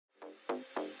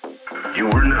You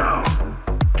are now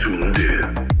tuned in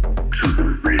to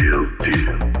the real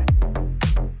deal.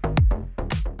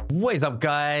 What is up,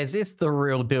 guys? It's the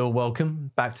real deal.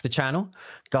 Welcome back to the channel.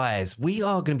 Guys, we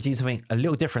are going to be doing something a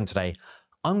little different today.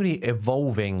 I'm going to be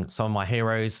evolving some of my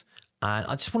heroes, and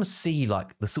I just want to see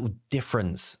like the sort of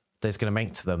difference that it's going to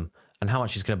make to them and how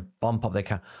much it's going to bump up their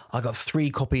count. I got 3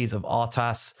 copies of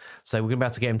Arthas, so we're going to be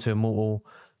able to get him to Immortal.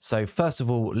 So first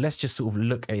of all, let's just sort of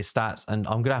look at his stats, and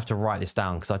I'm going to have to write this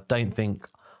down because I don't think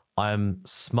I'm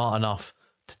smart enough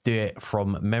to do it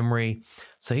from memory.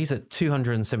 So he's at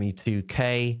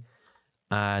 272k,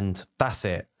 and that's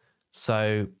it.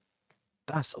 So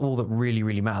that's all that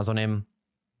really matters on him.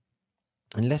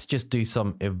 And let's just do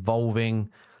some evolving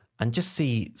and just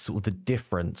see sort of the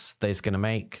difference that it's going to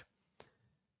make.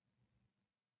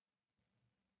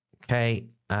 Okay,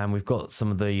 and we've got some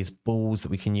of these balls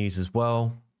that we can use as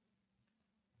well.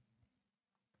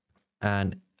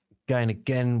 And going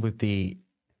again with the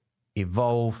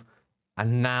evolve,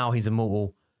 and now he's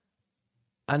immortal.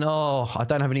 And oh, I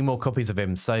don't have any more copies of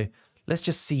him, so let's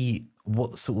just see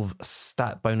what sort of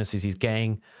stat bonuses he's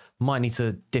getting. Might need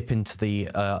to dip into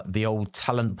the old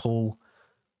talent pool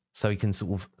so we can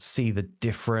sort of see the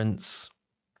difference.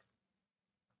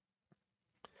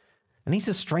 And he's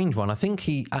a strange one. I think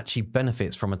he actually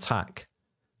benefits from attack,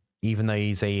 even though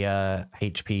he's a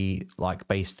HP like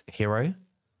based hero.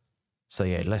 So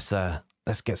yeah, let's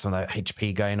get some of that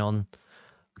HP going on. I'm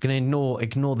gonna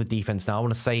ignore the defense now. I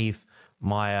want to save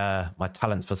my my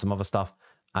talents for some other stuff,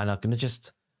 and I'm gonna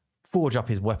just forge up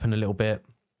his weapon a little bit.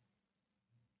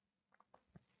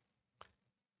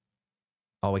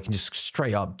 Oh, we can just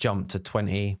straight up jump to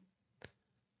 20,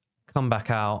 come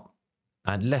back out,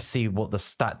 and let's see what the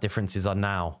stat differences are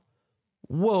now.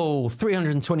 Whoa,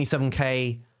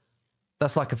 327k.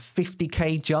 That's like a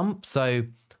 50k jump, so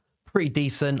pretty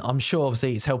decent. I'm sure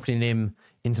obviously it's helping him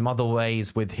in some other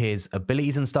ways with his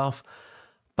abilities and stuff.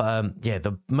 But yeah,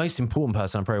 the most important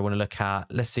person I probably want to look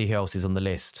at, let's see who else is on the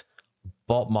list.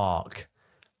 Bot Mark.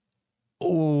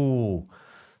 Oh,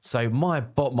 so my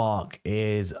Bot Mark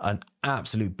is an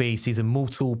absolute beast. He's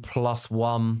immortal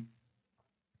 +1.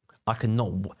 I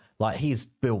cannot, like, he's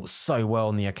built so well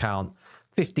on the account.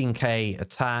 15k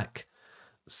attack,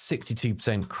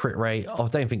 62% crit rate. I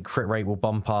don't think crit rate will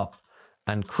bump up.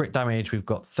 And crit damage, we've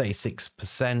got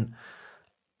 36%.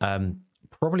 I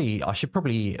should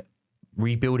probably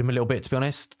rebuild him a little bit, to be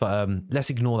honest. But let's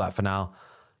ignore that for now.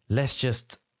 Let's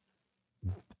just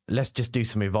do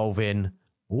some evolving.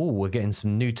 Oh, we're getting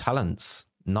some new talents.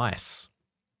 Nice.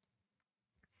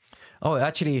 Oh,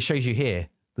 actually, it shows you here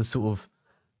the sort of.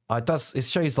 It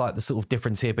shows like the sort of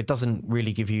difference here, but it doesn't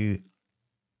really give you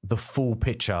the full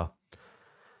picture.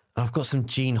 And I've got some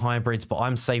gene hybrids, but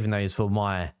I'm saving those for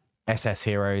my SS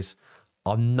heroes.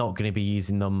 I'm not going to be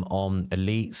using them on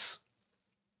elites.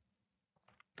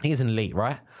 He's an elite,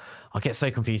 right? I get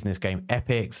so confused in this game.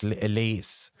 Epics,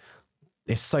 elites.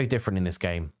 It's so different in this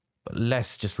game. But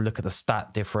let's just look at the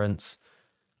stat difference.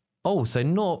 Oh, so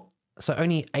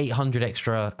only 800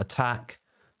 extra attack,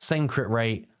 same crit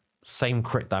rate, same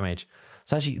crit damage.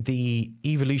 So actually the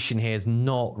evolution here has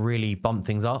not really bumped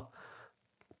things up.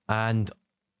 And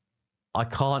I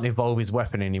can't evolve his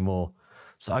weapon anymore.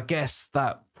 So I guess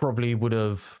that probably would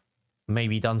have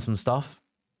maybe done some stuff.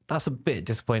 That's a bit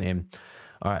disappointing.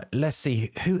 All right, let's see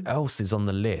who else is on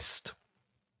the list.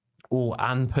 Oh,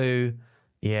 Anpu.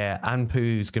 Yeah,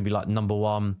 Anpu's going to be like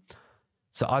 #1.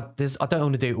 So I don't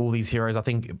want to do all these heroes. I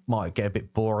think it might get a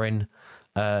bit boring.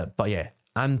 But yeah,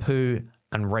 Anpu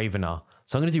and Ravener.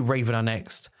 So I'm going to do Ravener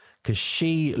next because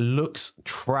she looks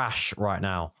trash right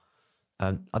now.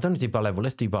 I don't want to do by level.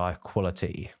 Let's do by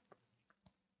quality.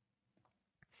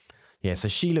 Yeah, so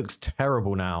she looks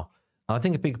terrible now. And I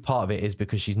think a big part of it is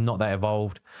because she's not that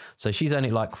evolved. So she's only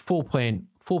like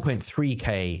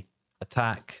 4.3k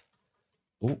attack.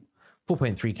 Oh,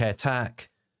 4.3k attack.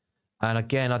 And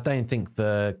again, I don't think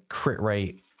the crit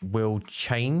rate will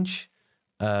change.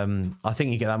 I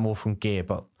think you get that more from gear,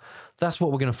 but that's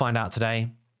what we're going to find out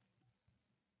today.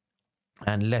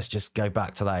 And let's just go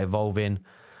back to that evolving.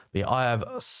 But yeah, I have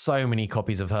so many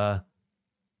copies of her.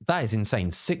 That is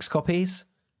insane. 6 copies.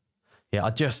 Yeah,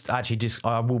 I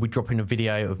will be dropping a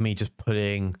video of me just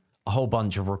putting a whole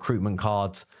bunch of recruitment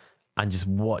cards and just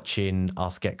watching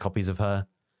us get copies of her.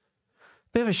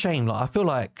 Bit of a shame. Like, I feel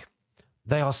like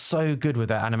they are so good with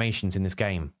their animations in this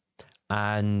game,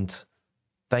 and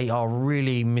they are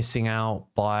really missing out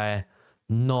by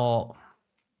not.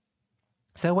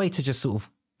 Is there a way to just sort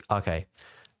of, okay,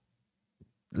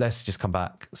 let's just come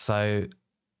back. So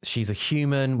she's a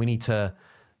human. We need to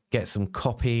get some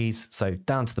copies. So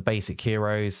down to the basic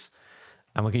heroes,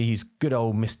 and we're going to use good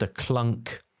old Mr.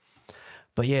 Clunk.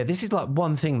 But yeah, this is like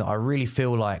one thing that I really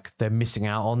feel like they're missing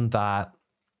out on, that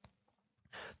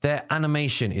their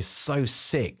animation is so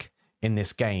sick in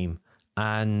this game.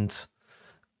 And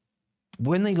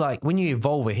when you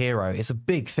evolve a hero, it's a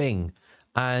big thing.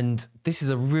 And this is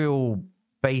a real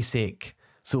basic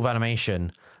sort of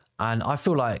animation. And I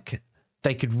feel like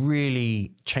they could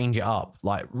really change it up.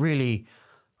 Like really,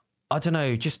 I don't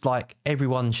know, just like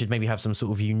everyone should maybe have some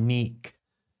sort of unique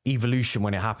evolution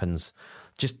when it happens.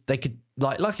 Just they could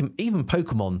like even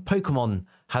Pokemon. Pokemon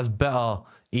has better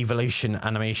evolution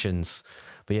animations.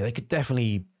 But yeah, they could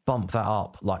definitely bump that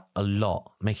up like a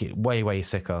lot. Make it way, way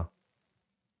sicker.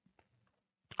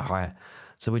 All right.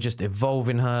 So we're just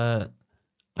evolving her.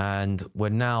 And we're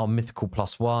now mythical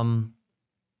 +1,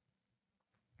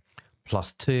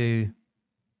 +2,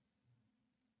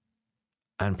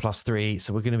 and +3.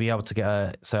 So we're going to be able to get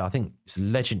a... So I think it's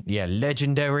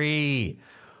legendary.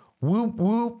 Whoop,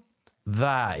 whoop.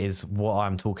 That is what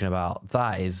I'm talking about.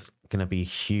 That is going to be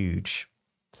huge.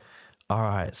 All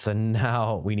right. So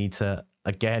now we need to...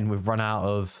 Again, we've run out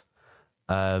of...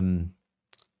 I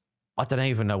don't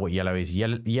even know what yellow is.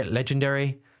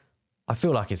 Legendary? I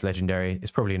feel like it's legendary.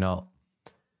 It's probably not.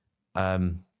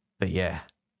 But yeah.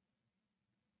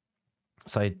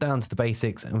 So down to the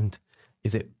basics. And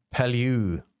is it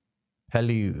Pelu?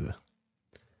 Pelu.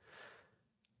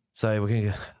 So we're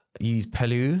going to use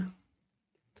Pelu.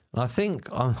 I think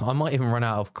I might even run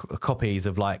out of copies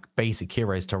of like basic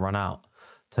heroes to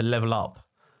level up.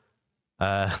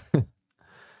 Then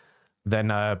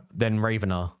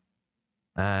Ravener.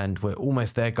 And we're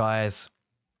almost there, guys.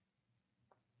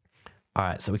 All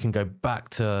right, so we can go back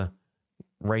to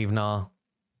Ravener.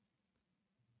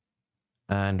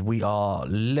 And we are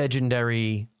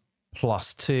legendary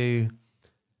 +2,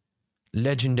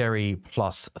 legendary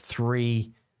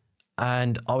 +3.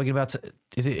 And are we about to...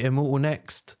 Is it immortal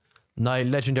next? No,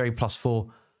 legendary +4.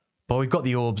 But we've got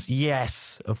the orbs.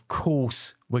 Yes, of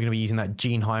course. We're going to be using that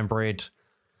gene hybrid.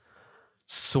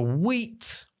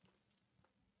 Sweet.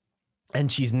 And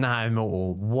she's now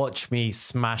immortal. Watch me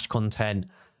smash content.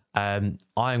 I am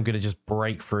going to just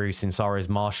break through Sinsara's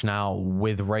Marsh now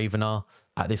with Ravener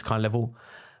at this kind of level.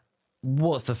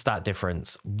 What's the stat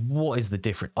difference? What is the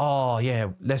difference? Oh yeah,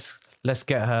 let's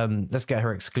get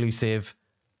her exclusive.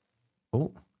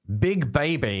 Oh, big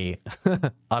baby.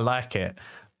 I like it.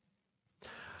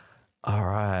 All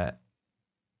right.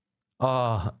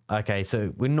 Oh, okay.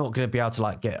 So we're not going to be able to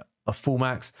like get a full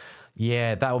max.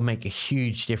 Yeah, that would make a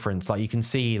huge difference. Like you can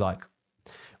see, like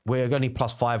we're only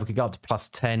 +5. We could go up to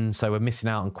 +10. So we're missing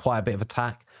out on quite a bit of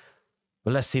attack.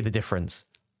 But let's see the difference.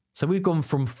 So we've gone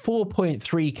from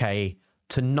 4.3k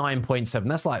to 9.7.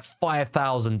 That's like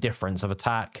 5,000 difference of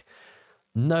attack.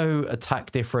 No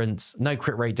attack difference, no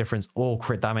crit rate difference or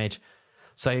crit damage.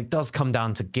 So it does come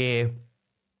down to gear.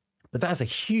 But that's a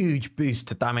huge boost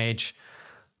to damage.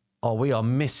 Oh, we are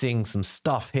missing some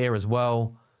stuff here as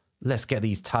well. Let's get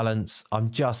these talents.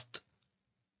 I'm just...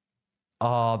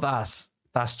 Oh, that's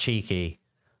cheeky.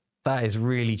 That is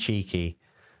really cheeky.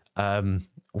 It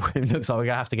looks like we're going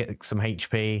to have to get some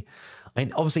HP. I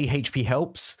mean, obviously HP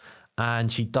helps.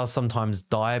 And she does sometimes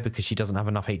die because she doesn't have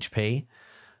enough HP.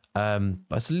 But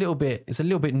it's a little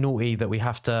bit naughty that we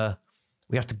have to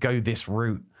go this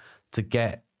route to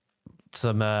get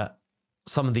some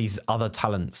of these other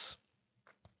talents.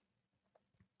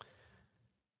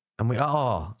 And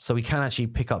so we can actually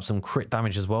pick up some crit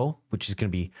damage as well, which is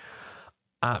going to be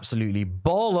absolutely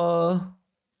baller.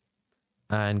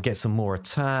 And get some more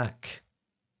attack.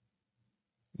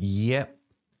 Yep.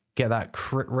 Get that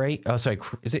crit rate. Oh, sorry.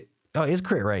 Is it? Oh, it is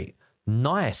crit rate.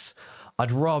 Nice.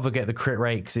 I'd rather get the crit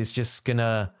rate because it's just going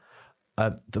to...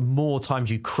 the more times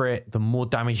you crit, the more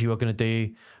damage you are going to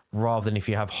do, rather than if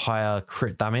you have higher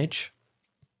crit damage.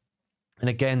 And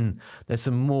again, there's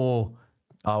some more...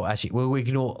 Oh, actually, well, we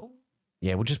can all...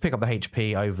 Yeah, we'll just pick up the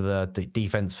HP over the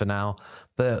defense for now.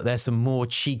 But there's some more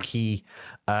cheeky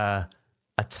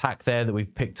attack there that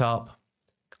we've picked up.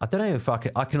 I don't know if I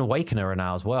can awaken her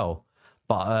now as well.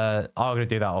 But I'm going to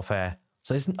do that off air.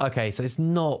 So it's okay. So it's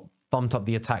not bumped up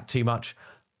the attack too much.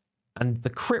 And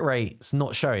the crit rate's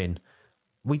not showing.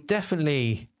 We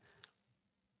definitely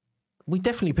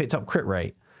picked up crit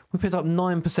rate. We picked up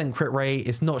 9% crit rate.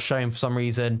 It's not showing for some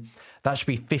reason. That should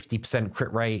be 50%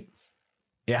 crit rate.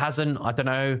 It hasn't. I don't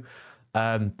know.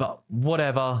 But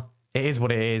whatever. It is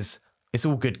what it is. It's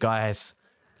all good, guys.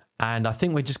 And I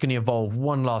think we're just going to evolve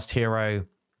one last hero.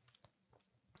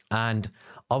 And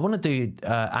I want to do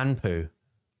Anpu.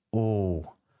 Oh.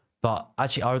 But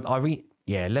actually,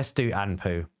 yeah, let's do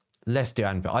Anpu. Let's do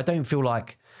Anpu. I don't feel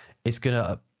like it's going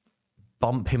to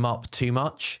bump him up too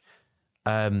much.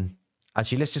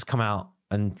 Actually, let's just come out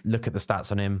and look at the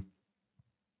stats on him.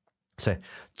 So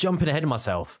jumping ahead of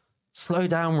myself, slow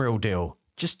down, real deal.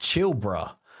 Just chill,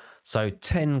 bruh. So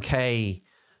 10k,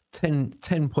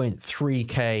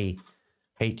 10.3k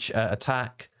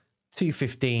attack,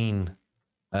 215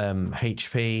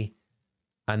 HP,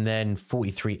 and then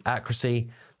 43 accuracy.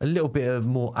 A little bit of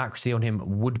more accuracy on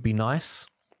him would be nice.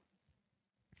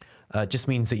 Just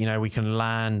means that, you know, we can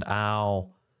land our,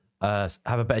 have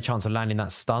a better chance of landing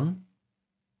that stun.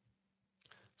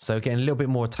 So getting a little bit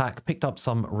more attack, picked up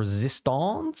some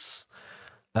resistance.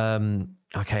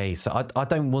 Okay, so I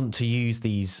don't want to use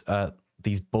these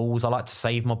balls. I like to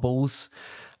save my balls.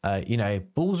 You know,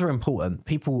 balls are important.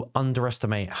 People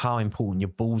underestimate how important your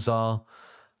balls are.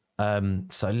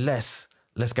 So let's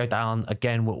go down.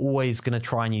 Again, we're always going to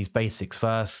try and use basics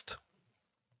first.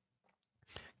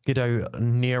 Good old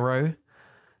Nero.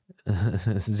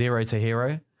 0 to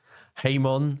hero.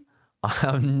 Hamon.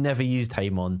 I've never used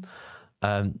Hamon.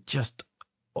 Just,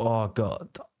 oh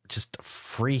God, just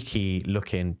freaky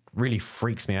looking. Really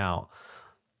freaks me out.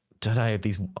 Don't know if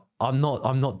these, I'm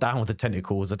not down with the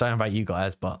tentacles. I don't know about you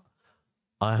guys, but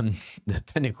the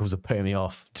tentacles are putting me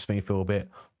off. Just make me feel a bit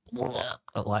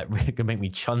like really gonna make me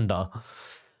chunder.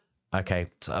 Okay,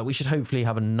 so we should hopefully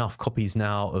have enough copies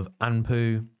now of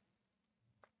Anpu.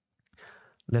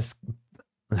 Let's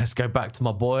go back to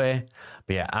my boy.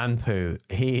 But yeah, Anpu,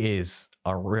 he is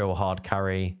a real hard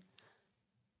carry.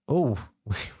 Oh,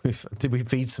 did we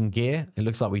feed some gear? It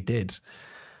looks like we did.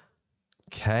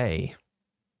 Okay.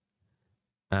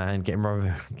 And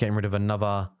getting rid of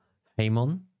another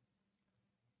Hamon.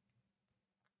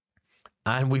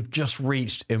 And we've just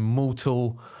reached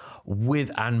Immortal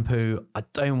with Anpu. I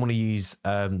don't want to use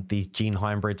these gene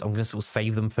hybrids. I'm going to sort of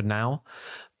save them for now.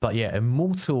 But yeah,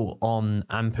 Immortal on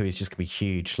Anpu is just going to be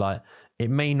huge. Like, it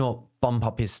may not bump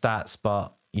up his stats,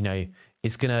 but, you know,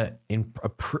 it's going to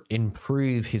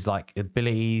improve his, like,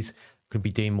 abilities. Could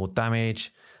be doing more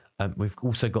damage. We've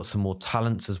also got some more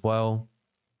talents as well.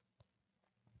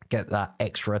 Get that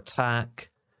extra attack.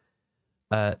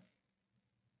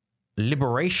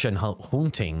 Liberation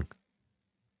Haunting.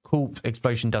 Cool.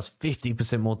 Explosion does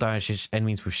 50% more damage to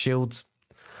enemies with shields.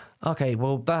 Okay,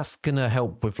 well, that's going to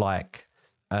help with, like,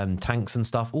 tanks and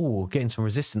stuff. Oh, getting some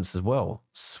resistance as well.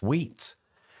 Sweet.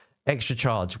 Extra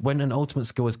charge. When an ultimate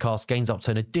skill is cast, gains up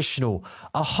to an additional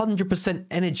 100%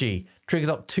 energy. Triggers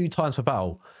up 2 times per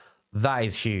battle. That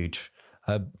is huge.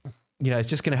 You know, it's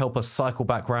just going to help us cycle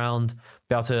back round,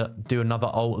 be able to do another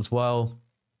ult as well.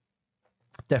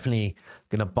 Definitely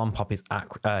going to bump up his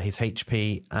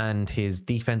HP and his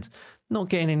defense. Not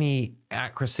getting any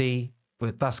accuracy,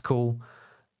 but that's cool.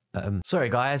 Sorry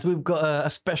guys, we've got a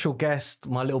special guest.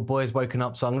 My little boy's woken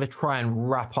up, so I'm going to try and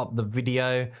wrap up the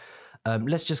video.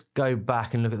 Let's just go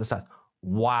back and look at the stats.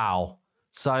 Wow.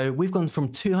 So we've gone from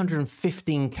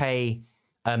 215k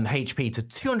HP to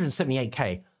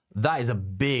 278k. That is a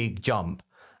big jump.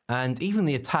 And even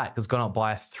the attack has gone up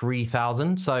by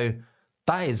 3,000. So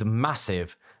that is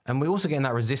massive. And we're also getting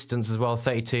that resistance as well,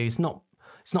 32. It's not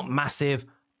massive,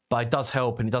 but it does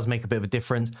help and it does make a bit of a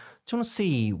difference. Do you want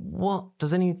to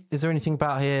see is there anything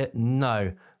about here?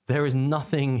 No, there is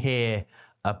nothing here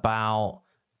about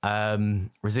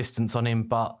resistance on him,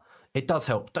 but it does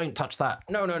help. Don't touch that.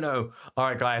 No. All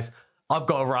right, guys, I've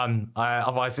got to run.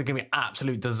 Otherwise it's going to be an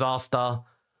absolute disaster.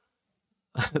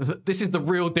 This is the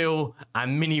Real Deal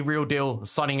and Mini Real Deal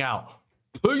signing out.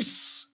 Peace.